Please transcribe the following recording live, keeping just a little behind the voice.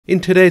In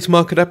today's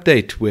market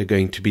update, we're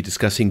going to be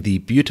discussing the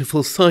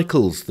beautiful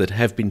cycles that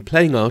have been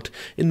playing out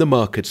in the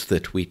markets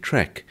that we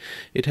track.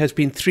 It has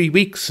been 3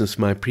 weeks since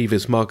my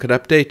previous market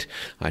update.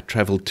 I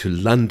travelled to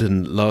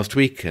London last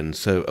week, and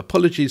so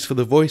apologies for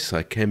the voice.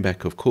 I came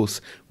back, of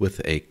course, with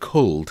a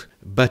cold.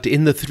 But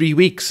in the 3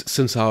 weeks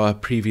since our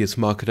previous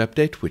market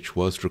update, which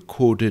was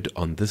recorded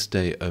on this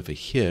day over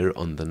here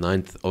on the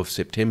 9th of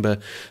September,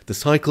 the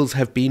cycles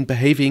have been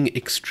behaving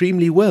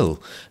extremely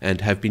well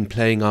and have been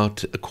playing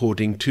out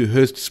according to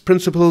Hurst's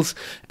principles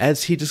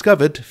as he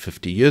discovered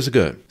 50 years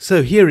ago.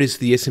 So here is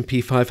the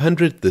S&P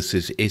 500, this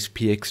is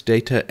SPX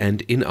data,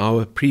 and in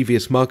our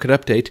previous market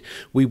update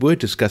we were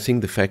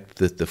discussing the fact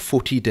that the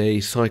 40-day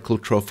cycle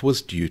trough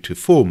was due to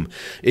form.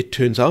 It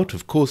turns out,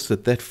 of course,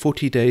 that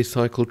 40-day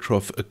cycle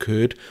trough occurred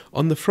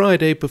on the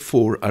Friday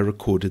before I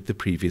recorded the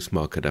previous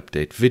market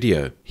update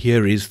video.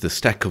 Here is the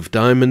stack of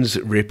diamonds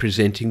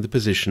representing the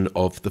position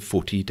of the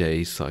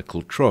 40-day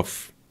cycle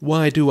trough.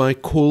 Why do I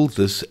call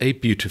this a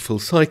beautiful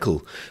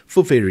cycle?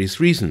 For various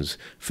reasons.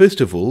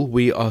 First of all,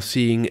 we are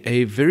seeing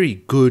a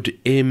very good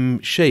M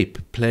shape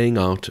playing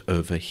out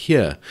over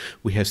here.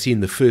 We have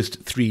seen the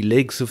first 3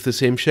 legs of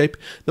this M shape.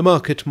 The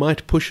market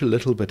might push a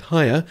little bit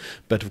higher,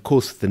 but of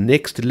course the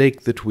next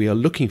leg that we are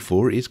looking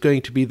for is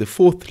going to be the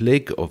 4th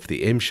leg of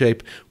the M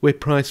shape, where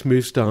price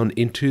moves down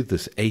into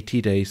this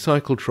 80-day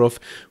cycle trough,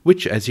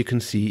 which, as you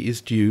can see,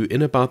 is due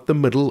in about the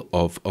middle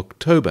of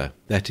October.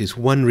 That is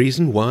one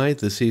reason why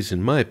this is,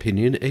 in my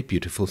opinion, a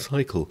beautiful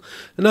cycle.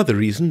 Another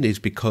reason is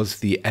because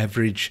the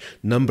average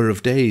number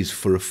of days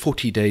for a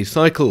 40-day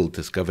cycle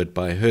discovered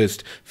by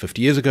Hurst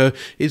 50 years ago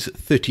is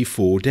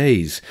 34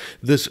 days.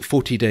 This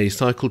 40-day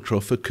cycle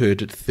trough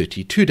occurred at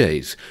 32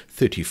 days.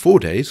 34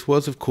 days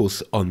was, of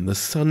course, on the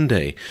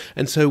Sunday,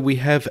 and so we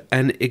have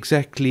an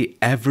exactly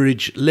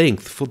average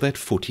length for that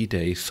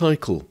 40-day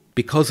cycle.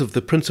 Because of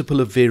the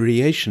principle of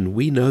variation,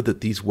 we know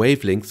that these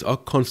wavelengths are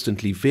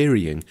constantly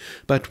varying,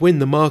 but when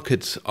the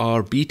markets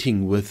are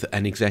beating with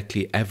an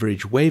exactly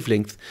average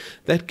wavelength,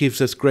 that gives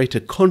us greater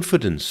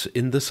confidence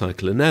in the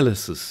cycle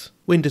analysis.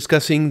 When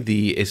discussing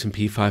the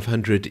S&P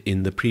 500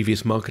 in the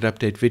previous market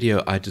update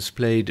video, I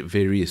displayed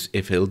various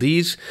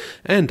FLDs,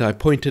 and I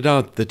pointed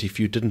out that if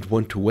you didn't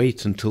want to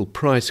wait until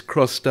price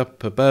crossed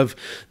up above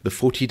the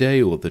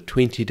 40-day or the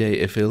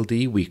 20-day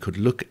FLD, we could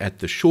look at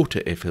the shorter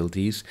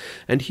FLDs,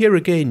 and here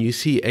again you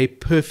see a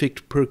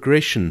perfect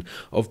progression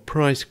of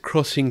price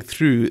crossing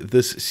through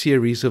this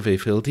series of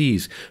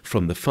FLDs,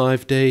 from the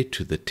 5-day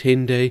to the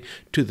 10-day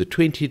to the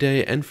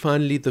 20-day and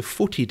finally the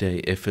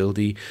 40-day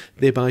FLD,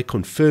 thereby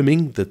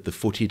confirming that the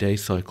 40-day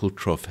cycle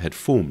trough had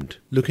formed.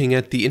 Looking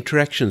at the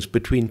interactions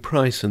between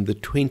price and the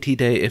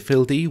 20-day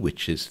FLD,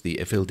 which is the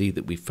FLD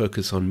that we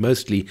focus on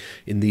mostly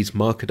in these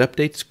market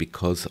updates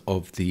because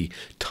of the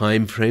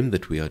time frame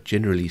that we are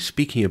generally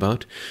speaking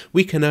about,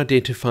 we can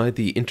identify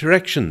the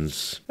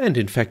interactions. And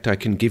in fact, I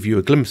can give you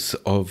a glimpse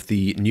of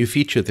the new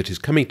feature that is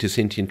coming to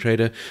Sentient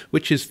Trader,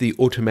 which is the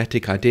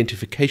automatic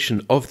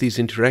identification of these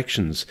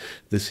interactions.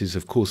 This is,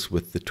 of course,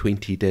 with the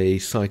 20-day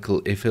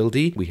cycle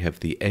FLD. We have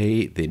the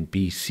A, then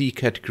B, C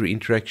category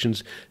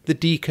interactions, the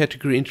D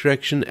category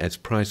interaction as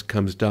price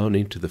comes down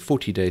into the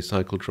 40-day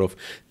cycle trough,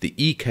 the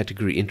E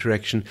category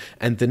interaction,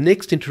 and the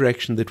next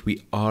interaction that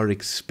we are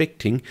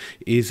expecting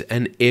is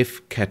an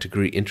F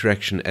category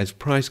interaction as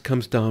price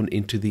comes down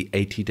into the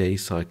 80-day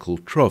cycle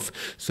trough.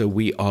 So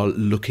we are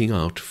looking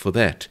out for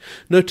that.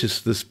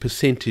 Notice this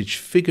percentage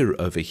figure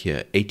over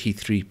here,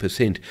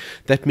 83%.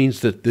 That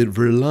means that the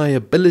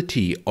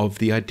reliability of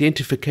the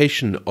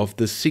identification of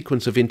this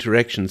sequence of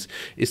interactions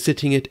is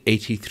sitting at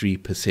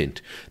 83%.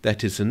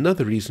 That is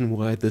another reason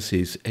why this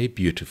is a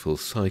beautiful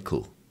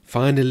cycle.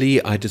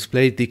 Finally, I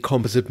displayed the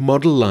composite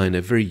model line,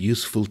 a very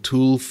useful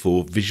tool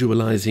for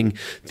visualizing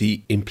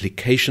the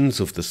implications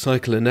of the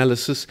cycle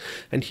analysis.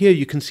 And here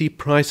you can see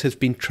price has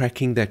been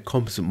tracking that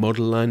composite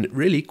model line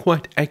really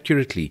quite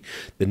accurately.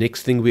 The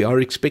next thing we are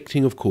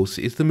expecting, of course,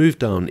 is the move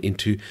down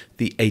into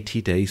the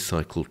 80-day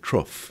cycle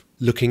trough.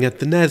 Looking at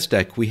the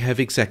Nasdaq, we have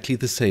exactly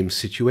the same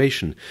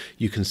situation.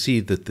 You can see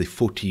that the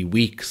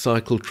 40-week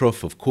cycle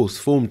trough, of course,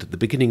 formed at the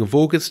beginning of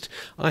August.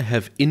 I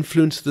have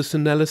influenced this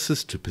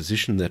analysis to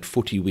position that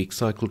 40-week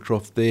cycle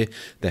trough there.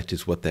 That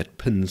is what that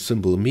pin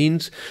symbol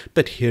means.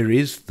 But here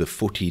is the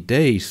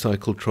 40-day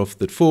cycle trough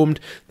that formed,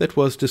 that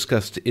was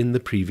discussed in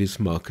the previous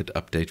market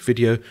update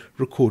video,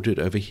 recorded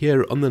over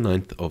here on the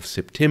 9th of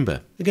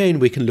September. Again,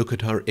 we can look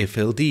at our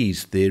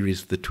FLDs. There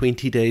is the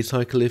 20-day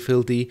cycle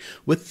FLD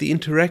with the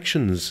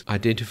interactions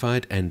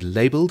identified and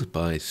labeled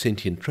by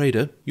Sentient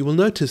Trader. You will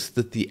notice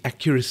that the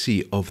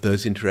accuracy of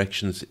those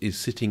interactions is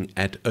sitting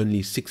at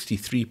only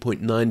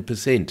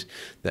 63.9%.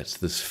 That's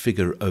this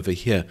figure over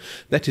here.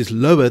 That is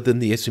lower than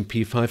the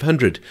S&P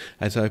 500.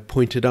 As I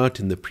pointed out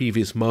in the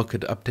previous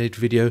market update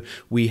video,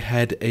 we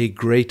had a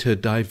greater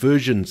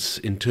divergence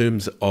in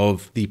terms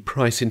of the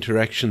price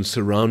interaction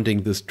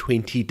surrounding this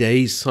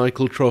 20-day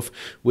cycle trough,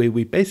 where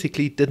we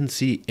basically didn't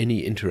see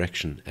any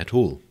interaction at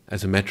all.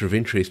 As a matter of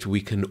interest,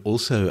 we can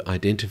also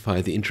identify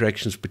the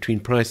interactions between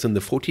price and the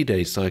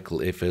 40-day cycle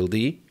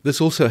FLD. This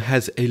also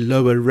has a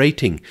lower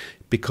rating.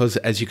 because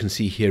as you can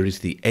see here is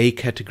the A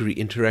category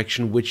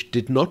interaction, which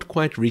did not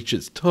quite reach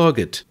its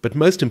target. But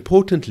most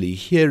importantly,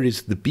 here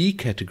is the B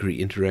category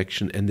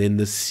interaction and then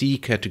the C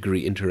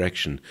category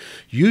interaction.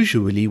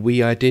 Usually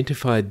we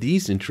identify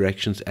these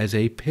interactions as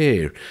a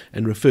pair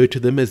and refer to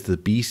them as the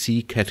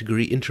BC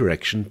category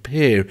interaction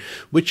pair,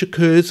 which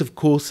occurs of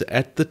course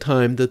at the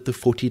time that the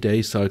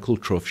 40-day cycle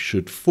trough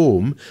should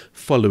form,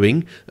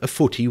 following a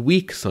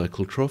 40-week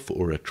cycle trough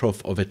or a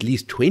trough of at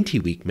least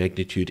 20-week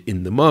magnitude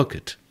in the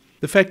market.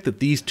 The fact that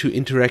these two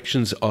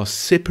interactions are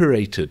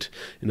separated,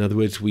 in other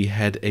words, we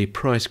had a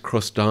price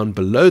cross down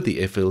below the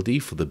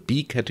FLD for the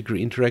B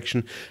category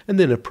interaction and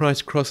then a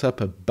price cross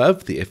up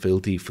above the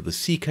FLD for the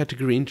C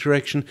category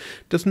interaction,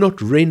 does not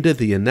render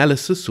the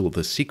analysis or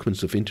the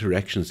sequence of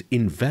interactions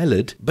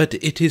invalid, but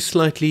it is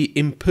slightly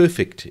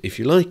imperfect, if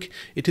you like.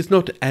 It is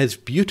not as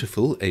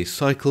beautiful a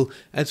cycle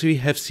as we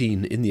have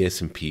seen in the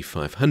S&P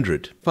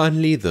 500.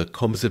 Finally, the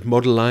composite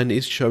model line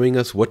is showing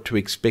us what to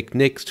expect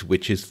next,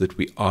 which is that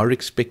we are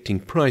expecting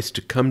price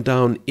to come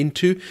down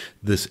into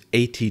this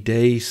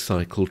 80-day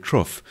cycle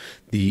trough.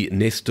 The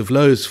nest of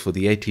lows for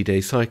the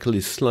 80-day cycle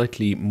is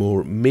slightly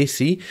more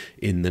messy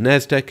in the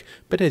Nasdaq,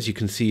 but as you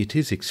can see, it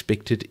is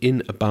expected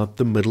in about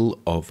the middle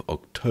of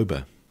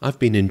October. I've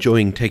been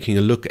enjoying taking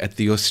a look at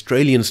the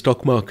Australian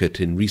stock market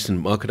in recent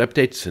market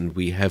updates, and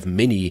we have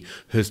many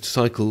Hurst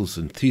cycles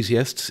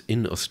enthusiasts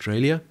in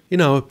Australia.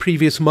 In our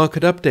previous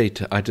market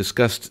update, I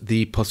discussed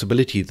the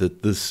possibility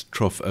that this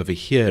trough over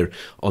here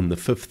on the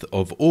 5th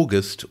of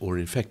August, or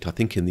in fact I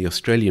think in the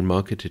Australian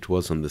market it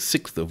was on the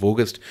 6th of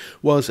August,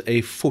 was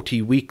a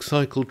 40-week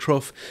cycle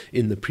trough.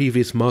 In the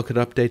previous market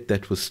update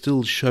that was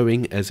still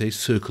showing as a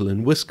circle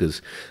and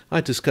whiskers.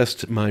 I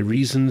discussed my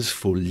reasons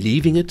for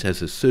leaving it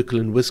as a circle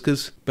and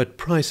whiskers, but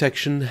price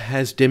action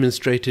has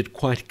demonstrated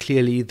quite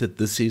clearly that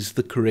this is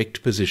the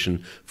correct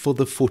position for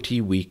the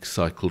 40-week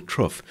cycle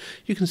trough.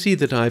 You can see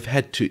that I've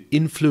had to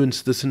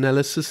influence this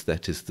analysis,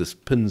 that is this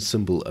pin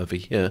symbol over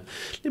here.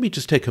 Let me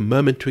just take a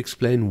moment to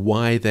explain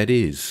why that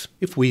is.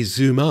 If we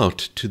zoom out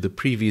to the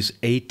previous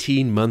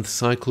 18-month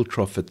cycle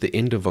trough at the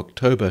end of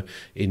October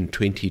in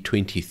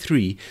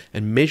 2023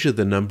 and measure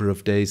the number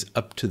of days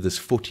up to this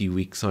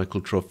 40-week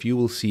cycle trough, you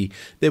will see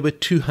there were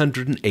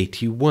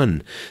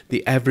 281.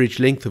 The average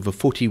length of a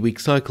 40-week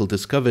cycle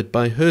discovered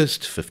by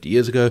Hurst 50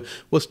 years ago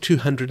was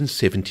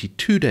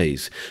 272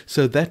 days.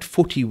 So that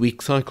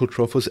 40-week cycle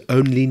trough was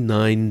only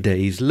 9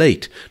 days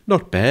late.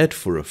 Not bad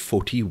for a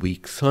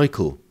 40-week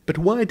cycle. But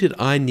why did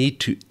I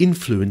need to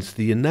influence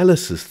the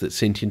analysis that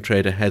Sentient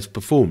Trader has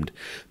performed?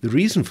 The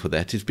reason for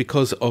that is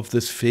because of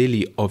this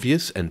fairly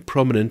obvious and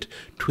prominent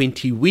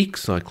 20-week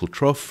cycle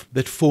trough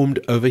that formed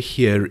over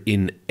here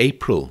in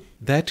April.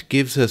 That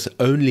gives us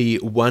only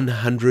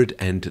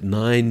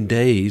 109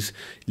 days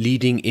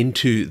leading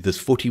into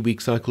this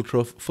 40-week cycle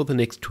trough for the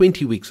next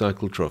 20-week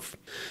cycle trough.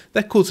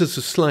 That causes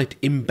a slight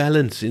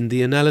imbalance in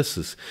the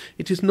analysis.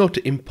 It is not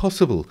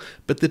impossible,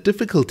 but the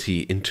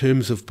difficulty in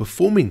terms of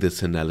performing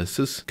this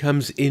analysis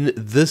comes in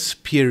this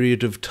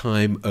period of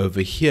time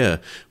over here,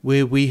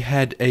 where we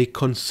had a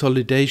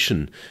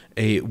consolidation,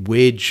 a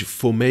wedge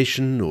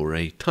formation or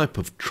a type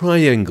of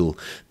triangle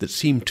that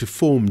seemed to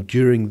form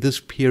during this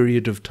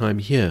period of time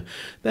here.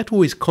 That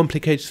always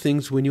complicates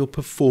things when you're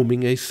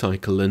performing a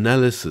cycle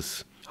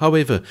analysis.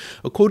 However,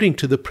 according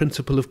to the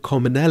principle of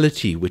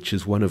commonality, which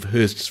is one of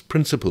Hurst's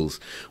principles,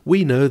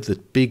 we know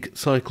that big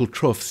cycle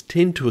troughs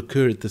tend to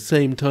occur at the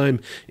same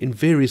time in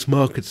various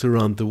markets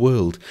around the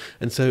world,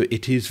 and so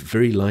it is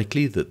very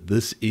likely that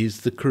this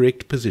is the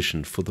correct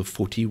position for the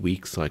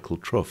 40-week cycle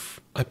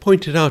trough. I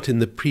pointed out in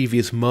the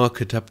previous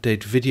market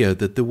update video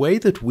that the way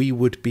that we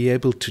would be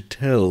able to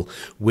tell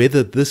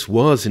whether this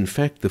was in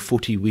fact the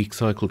 40-week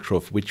cycle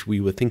trough, which we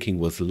were thinking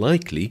was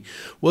likely,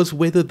 was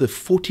whether the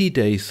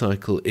 40-day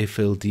cycle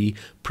FLD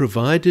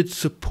provided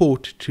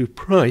support to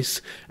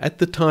price at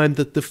the time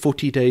that the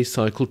 40-day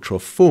cycle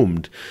trough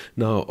formed.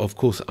 Now, of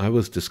course, I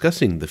was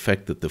discussing the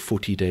fact that the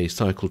 40-day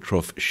cycle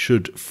trough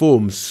should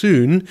form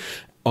soon,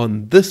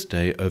 on this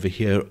day over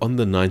here on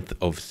the 9th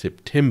of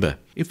September.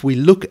 If we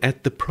look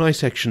at the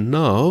price action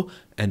now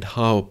and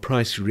how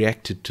price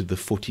reacted to the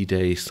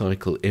 40-day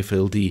cycle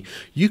FLD,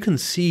 you can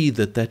see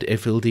that that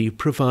FLD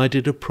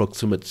provided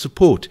approximate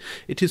support.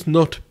 It is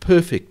not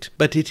perfect,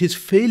 but it is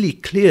fairly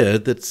clear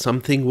that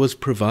something was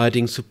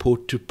providing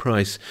support to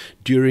price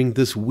during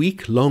this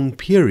week-long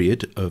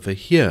period over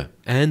here.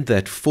 And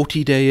that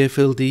 40-day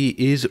FLD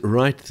is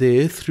right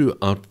there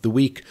throughout the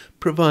week,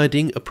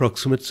 providing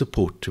approximate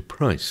support to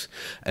price.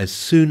 As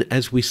soon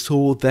as we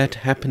saw that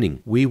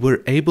happening, we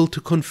were able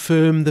to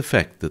confirm the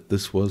fact that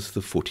this was the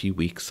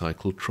 40-week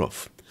cycle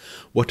trough.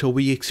 What are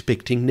we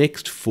expecting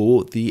next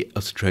for the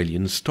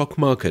Australian stock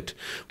market?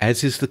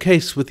 As is the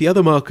case with the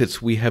other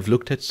markets we have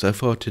looked at so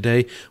far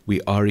today, we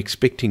are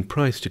expecting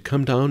price to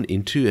come down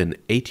into an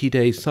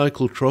 80-day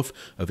cycle trough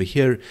over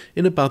here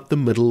in about the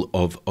middle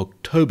of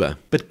October.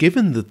 But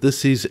given that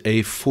this is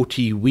a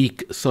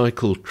 40-week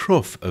cycle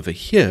trough over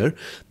here,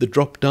 the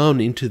drop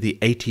down into the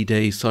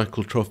 80-day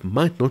cycle trough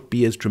might not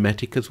be as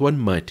dramatic as one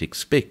might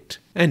expect.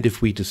 And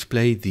if we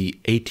display the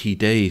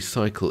 80-day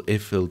cycle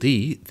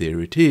FLD,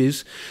 there it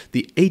is.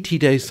 The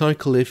 80-day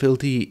cycle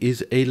FLD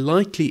is a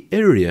likely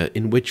area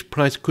in which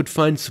price could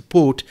find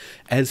support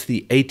as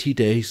the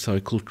 80-day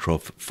cycle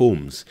trough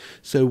forms.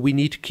 So we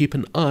need to keep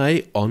an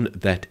eye on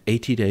that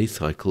 80-day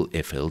cycle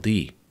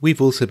FLD. We've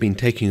also been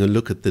taking a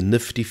look at the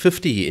Nifty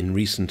 50 in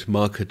recent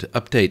market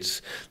updates.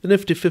 The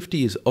Nifty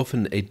 50 is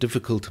often a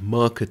difficult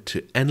market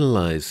to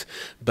analyze,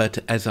 but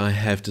as I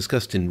have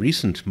discussed in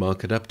recent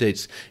market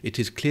updates, it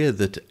is clear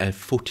that a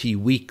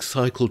 40-week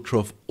cycle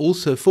trough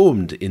also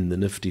formed in the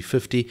Nifty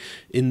 50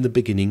 in the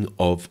beginning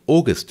of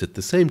August, at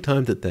the same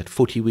time that that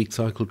 40-week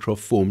cycle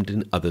trough formed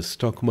in other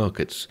stock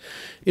markets.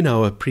 In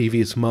our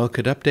previous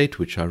market update,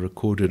 which I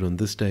recorded on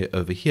this day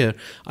over here,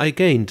 I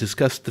again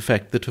discussed the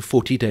fact that a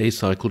 40-day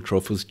cycle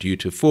trough was due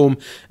to form,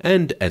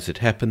 and as it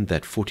happened,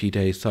 that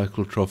 40-day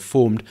cycle trough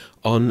formed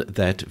on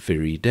that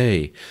very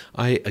day.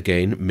 I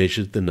again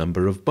measured the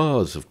number of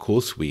bars. Of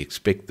course, we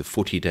expect the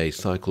 40-day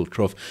cycle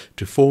trough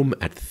to form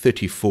at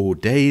 34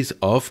 days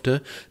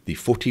after the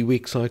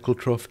 40-week cycle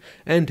trough,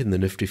 and in the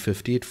Nifty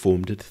 50 it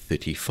formed at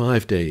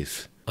 35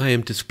 days. I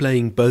am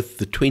displaying both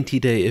the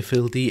 20-day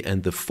FLD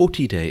and the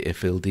 40-day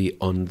FLD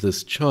on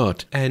this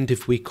chart, and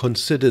if we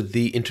consider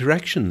the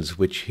interactions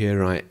which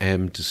here I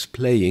am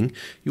displaying,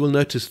 you will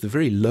notice the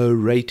very low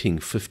rating,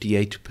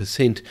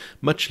 58%,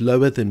 much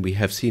lower than we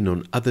have seen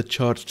on other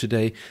charts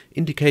today,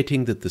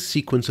 indicating that the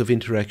sequence of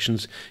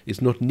interactions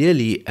is not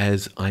nearly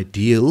as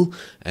ideal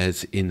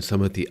as in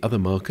some of the other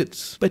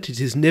markets, but it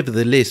is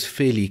nevertheless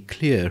fairly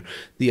clear.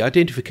 The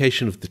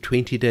identification of the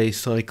 20-day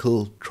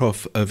cycle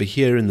trough over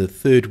here in the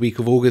third week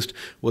of August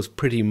was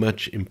pretty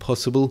much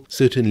impossible.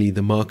 Certainly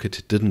the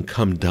market didn't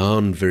come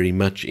down very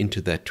much into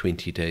that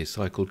 20-day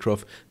cycle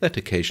trough. That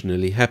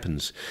occasionally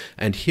happens.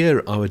 And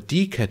here our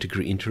D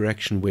category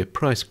interaction, where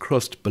price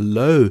crossed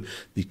below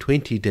the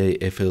 20-day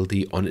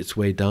FLD on its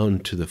way down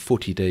to the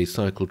 40-day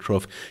cycle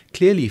trough,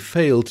 clearly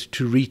failed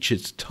to reach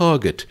its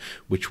target,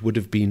 which would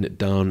have been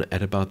down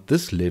at about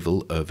this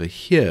level over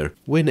here.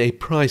 When a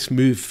price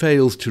move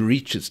fails to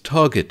reach its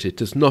target, it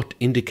does not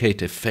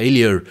indicate a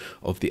failure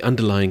of the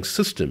underlying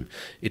system.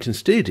 It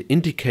instead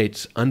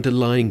indicates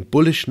underlying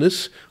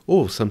bullishness,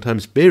 or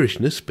sometimes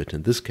bearishness, but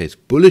in this case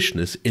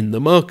bullishness in the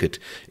market,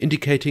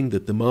 indicating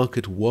that the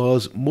market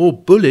was more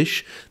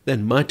bullish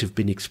than might have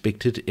been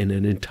expected in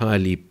an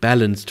entirely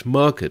balanced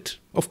market.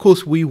 Of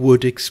course, we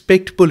would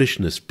expect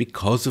bullishness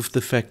because of the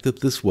fact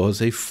that this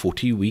was a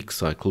 40-week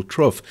cycle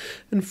trough,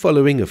 and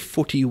following a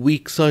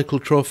 40-week cycle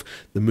trough,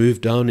 the move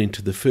down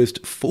into the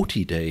first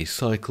 40-day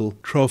cycle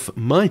trough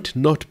might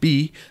not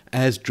be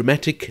as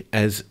dramatic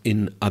as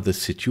in other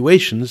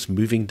situations,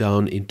 moving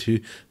down into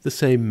the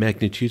same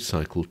magnitude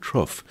cycle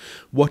trough.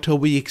 What are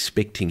we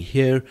expecting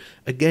here?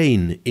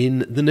 Again,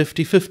 in the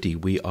Nifty 50,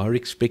 we are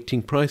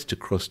expecting price to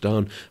cross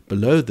down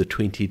below the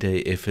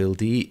 20-day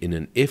FLD in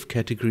an F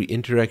category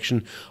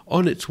interaction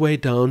on its way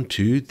down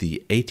to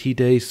the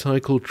 80-day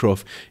cycle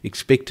trough,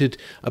 expected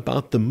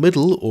about the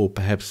middle or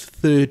perhaps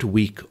third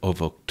week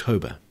of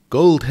October.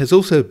 Gold has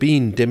also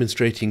been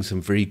demonstrating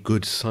some very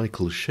good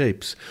cycle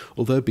shapes,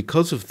 although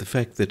because of the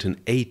fact that an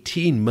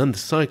 18-month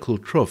cycle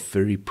trough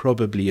very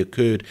probably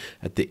occurred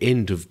at the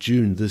end of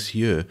June this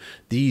year,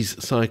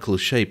 these cycle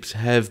shapes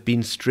have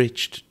been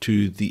stretched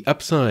to the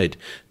upside.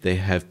 They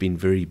have been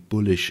very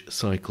bullish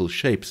cycle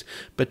shapes,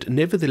 but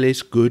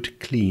nevertheless good,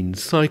 clean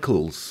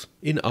cycles.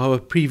 In our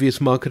previous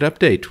market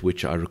update,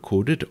 which I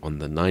recorded on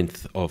the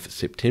 9th of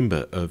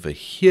September over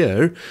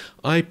here,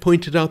 I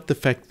pointed out the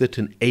fact that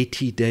an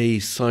 80-day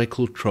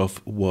cycle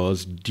trough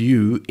was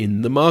due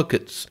in the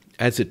markets.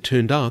 As it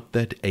turned out,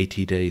 that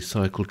 80-day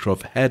cycle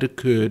trough had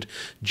occurred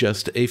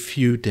just a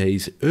few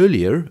days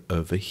earlier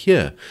over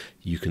here.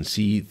 You can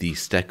see the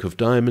stack of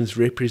diamonds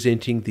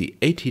representing the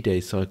 80-day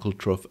cycle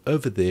trough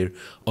over there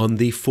on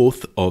the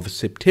 4th of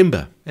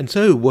September. And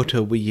so what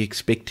are we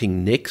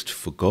expecting next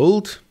for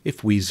gold?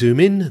 If we zoom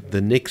in,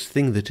 the next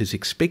thing that is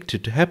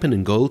expected to happen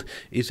in gold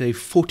is a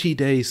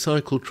 40-day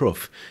cycle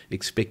trough.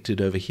 Expected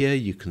over here,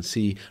 you can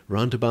see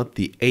round about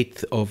the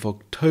 8th of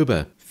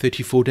October.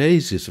 34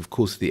 days is, of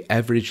course, the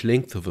average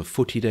length of a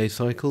 40-day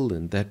cycle,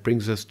 and that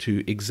brings us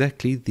to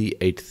exactly the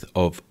 8th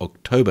of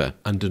October.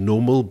 Under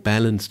normal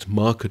balanced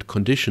market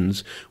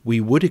conditions, we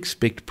would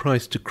expect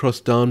price to cross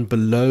down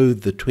below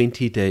the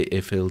 20-day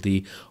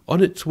FLD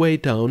on its way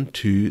down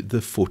to the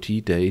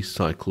 40-day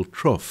cycle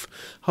trough.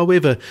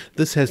 However,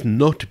 this has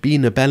not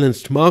been a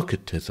balanced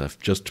market, as I've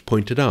just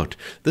pointed out.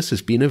 This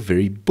has been a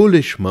very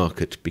bullish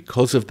market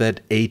because of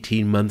that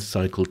 18-month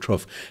cycle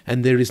trough,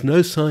 and there is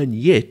no sign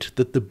yet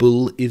that the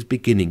bull is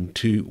beginning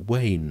to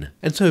wane.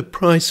 And so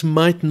price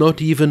might not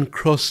even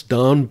cross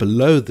down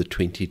below the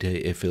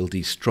 20-day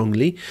FLD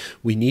strongly.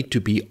 We need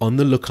to be on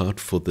the lookout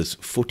for this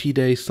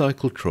 40-day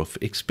cycle trough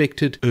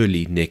expected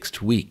early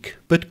next week.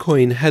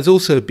 Bitcoin has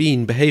also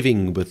been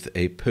behaving with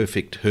a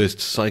perfect Hurst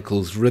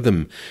cycles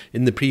rhythm.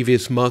 In the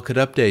previous market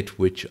update,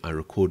 which I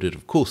recorded,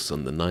 of course,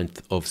 on the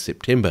 9th of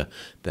September,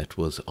 that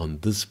was on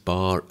this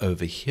bar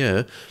over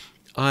here,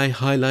 I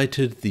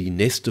highlighted the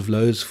nest of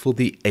lows for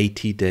the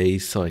 80-day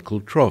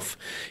cycle trough.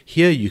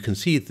 Here you can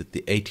see that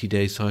the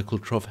 80-day cycle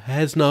trough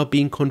has now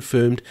been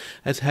confirmed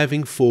as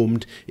having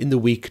formed in the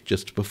week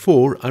just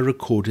before I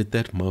recorded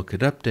that market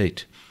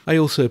update. I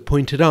also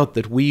pointed out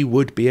that we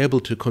would be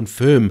able to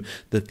confirm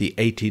that the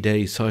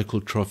 80-day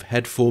cycle trough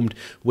had formed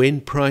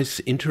when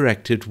price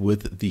interacted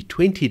with the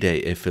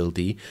 20-day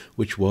FLD,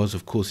 which was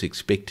of course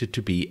expected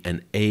to be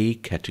an A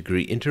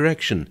category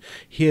interaction.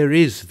 Here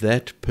is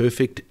that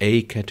perfect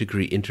A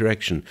category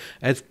interaction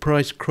as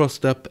price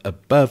crossed up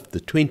above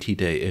the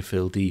 20-day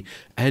FLD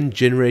and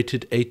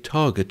generated a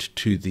target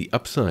to the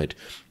upside.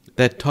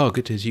 That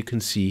target, as you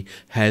can see,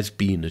 has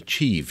been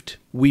achieved.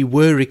 We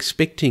were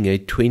expecting a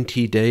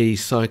 20-day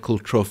cycle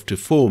trough to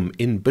form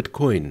in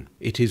Bitcoin.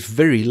 It is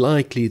very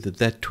likely that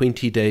that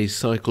 20-day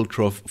cycle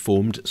trough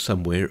formed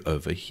somewhere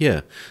over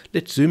here.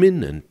 Let's zoom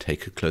in and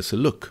take a closer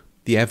look.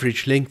 The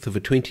average length of a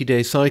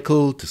 20-day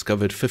cycle,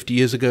 discovered 50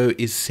 years ago,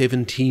 is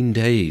 17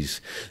 days.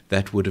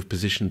 That would have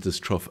positioned this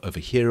trough over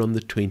here on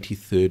the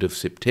 23rd of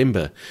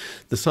September.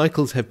 The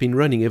cycles have been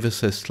running ever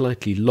so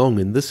slightly long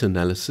in this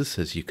analysis,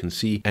 as you can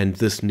see, and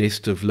this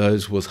nest of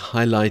lows was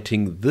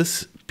highlighting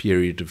this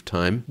period of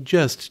time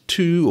just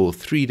 2 or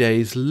 3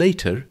 days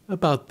later,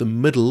 about the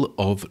middle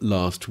of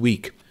last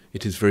week.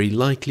 It is very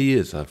likely,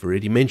 as I've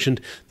already mentioned,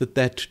 that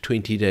that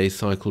 20-day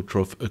cycle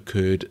trough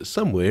occurred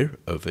somewhere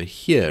over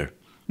here.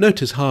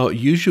 Notice how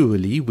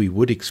usually we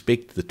would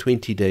expect the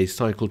 20-day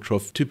cycle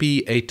trough to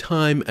be a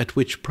time at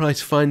which price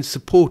finds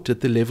support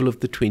at the level of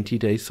the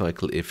 20-day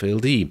cycle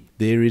FLD.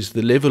 There is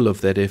the level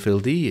of that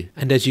FLD,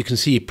 and as you can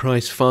see,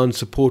 price found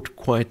support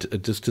quite a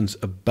distance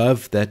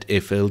above that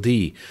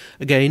FLD.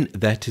 Again,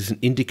 that is an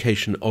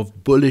indication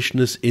of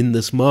bullishness in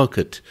this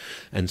market,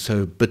 and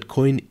so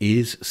Bitcoin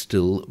is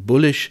still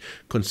bullish,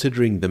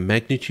 considering the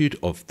magnitude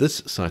of this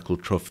cycle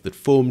trough that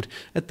formed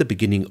at the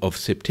beginning of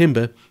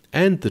September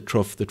and the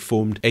trough that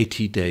formed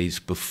 80 days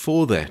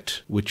before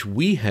that, which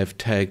we have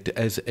tagged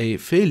as a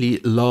fairly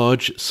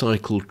large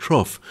cycle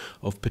trough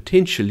of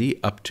potentially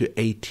up to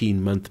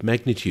 18-month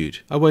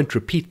magnitude. I won't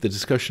repeat the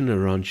discussion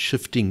around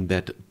shifting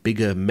that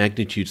bigger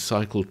magnitude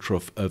cycle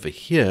trough over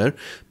here,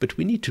 but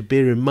we need to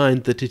bear in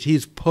mind that it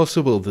is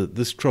possible that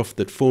this trough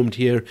that formed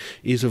here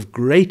is of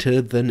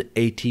greater than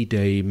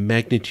 80-day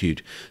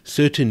magnitude.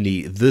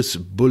 Certainly this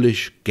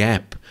bullish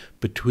gap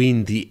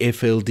between the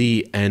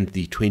FLD and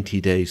the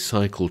 20-day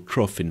cycle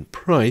trough in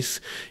price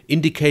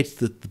indicates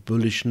that the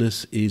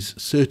bullishness is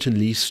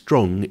certainly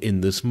strong in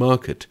this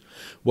market.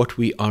 What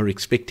we are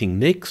expecting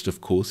next,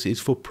 of course, is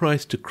for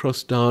price to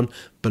cross down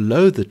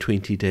below the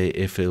 20-day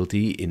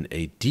FLD in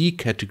a D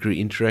category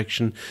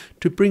interaction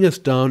to bring us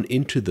down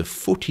into the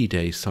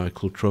 40-day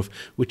cycle trough,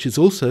 which is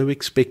also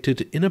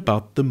expected in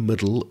about the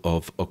middle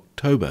of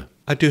October.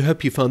 I do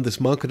hope you found this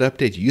market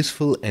update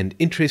useful and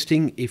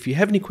interesting. If you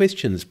have any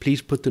questions,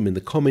 please put them in the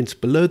comments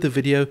below the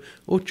video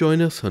or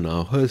join us on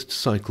our Hurst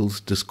Cycles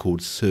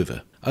Discord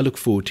server. I look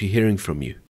forward to hearing from you.